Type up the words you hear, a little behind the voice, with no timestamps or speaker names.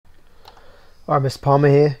Alright, Mr. Palmer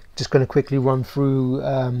here. Just going to quickly run through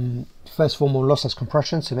first of all lossless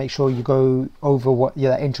compression. So make sure you go over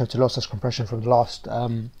that intro to lossless compression from the last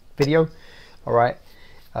video. Alright,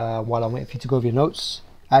 while I'm waiting for you to go over your notes.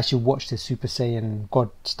 I actually watched this Super Saiyan God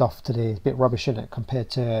stuff today. It's a bit rubbish, isn't it, compared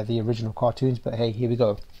to the original cartoons, but hey, here we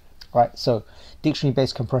go. Alright, so dictionary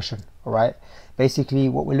based compression. Alright, basically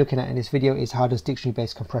what we're looking at in this video is how does dictionary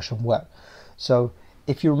based compression work. So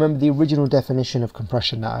if you remember the original definition of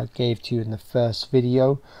compression that I gave to you in the first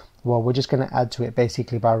video, well, we're just going to add to it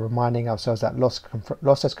basically by reminding ourselves that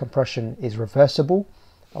lossless compression is reversible,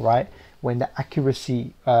 all right, when the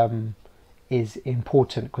accuracy is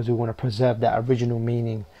important because we want to preserve that original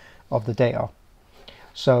meaning of the data.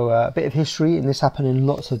 So a bit of history, and this happened in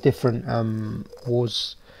lots of different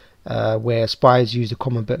wars where spies used a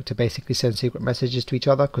common book to basically send secret messages to each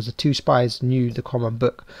other, because the two spies knew the common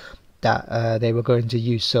book that they were going to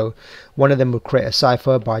use. So one of them would create a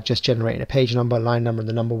cipher by just generating a page number, line number, and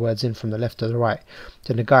the number words in from the left to the right.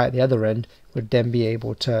 Then the guy at the other end would then be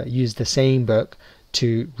able to use the same book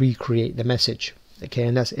to recreate the message. Okay,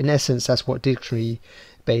 and that's in essence that's what dictionary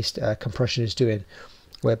based compression is doing,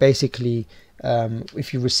 where basically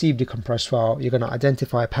if you receive the compressed file, you're going to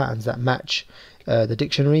identify patterns that match the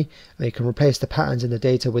dictionary, and you can replace the patterns in the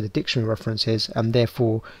data with the dictionary references, and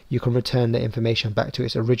therefore you can return the information back to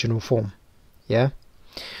its original form. Yeah,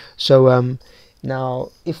 so now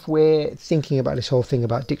if we're thinking about this whole thing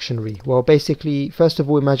about dictionary, well, basically first of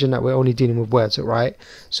all imagine that we're only dealing with words, right?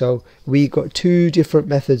 So we got two different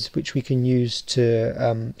methods which we can use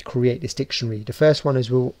to create this dictionary. The first one is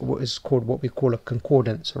what we call a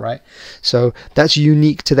concordance, right? So that's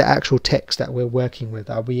unique to the actual text that we're working with.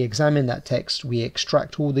 We examine that text, we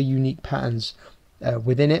extract all the unique patterns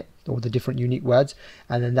within it, all the different unique words,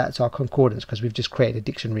 and then that's our concordance because we've just created a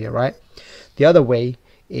dictionary, right? The other way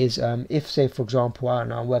is if, say for example, I don't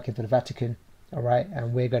know, I'm working for the Vatican, all right,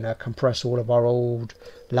 and we're going to compress all of our old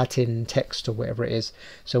Latin text or whatever it is.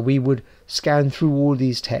 So we would scan through all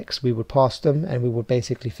these texts, we would pass them, and we would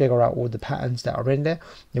basically figure out all the patterns that are in there,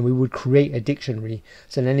 and we would create a dictionary.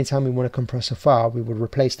 So then anytime we want to compress a file, we would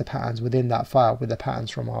replace the patterns within that file with the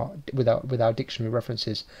patterns from with our dictionary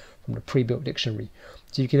references from the pre-built dictionary.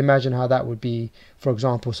 So you can imagine how that would be, for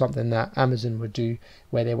example, something that Amazon would do,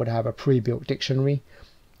 where they would have a pre-built dictionary.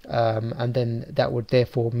 And then that would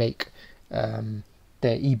therefore make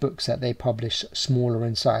their ebooks that they publish smaller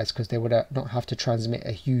in size, because they would not have to transmit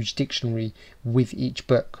a huge dictionary with each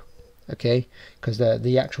book, okay, because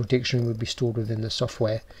the actual dictionary would be stored within the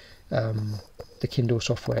software, the Kindle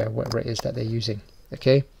software, whatever it is that they're using.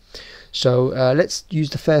 Okay, so let's use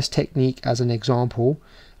the first technique as an example,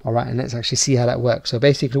 all right, and let's actually see how that works. So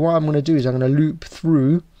basically what I'm going to do is I'm going to loop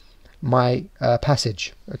through my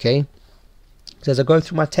passage, okay. So as I go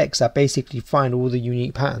through my text, I basically find all the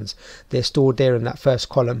unique patterns. They're stored there in that first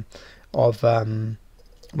column of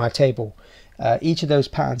my table. Each of those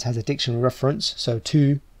patterns has a dictionary reference. So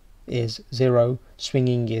 2 is 0,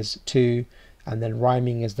 swinging is 2, and then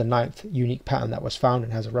rhyming is the 9th unique pattern that was found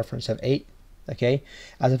and has a reference of 8. Okay,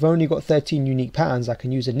 as I've only got 13 unique patterns, I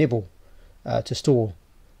can use a nibble to store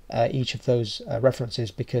each of those references,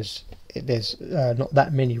 because there's not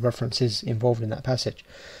that many references involved in that passage.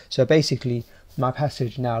 So basically my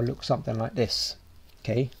passage now looks something like this.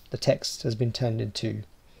 Okay, the text has been turned into,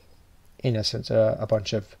 in essence, a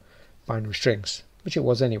bunch of binary strings, which it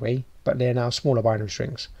was anyway, but they're now smaller binary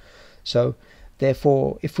strings. So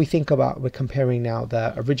therefore, if we think about, we're comparing now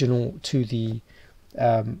the original to the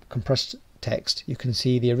compressed text, you can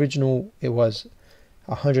see the original, it was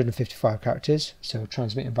 155 characters, so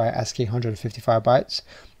transmitted by ASCII 155 bytes.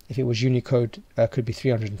 If it was Unicode, could be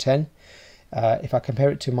 310. If I compare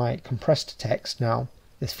it to my compressed text now,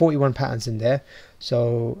 there's 41 patterns in there,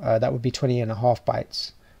 so that would be 20.5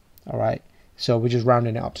 bytes. All right, so we're just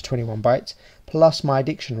rounding it up to 21 bytes, plus my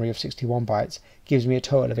dictionary of 61 bytes gives me a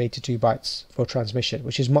total of 82 bytes for transmission,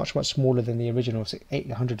 which is much smaller than the original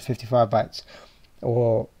 855 bytes,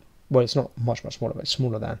 or, well, it's not much smaller, but it's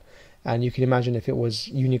smaller than. And you can imagine if it was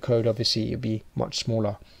Unicode, obviously it would be much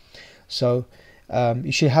smaller. So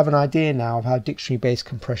you should have an idea now of how dictionary-based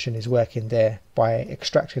compression is working there, by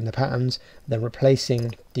extracting the patterns, then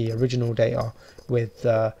replacing the original data with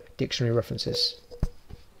dictionary references.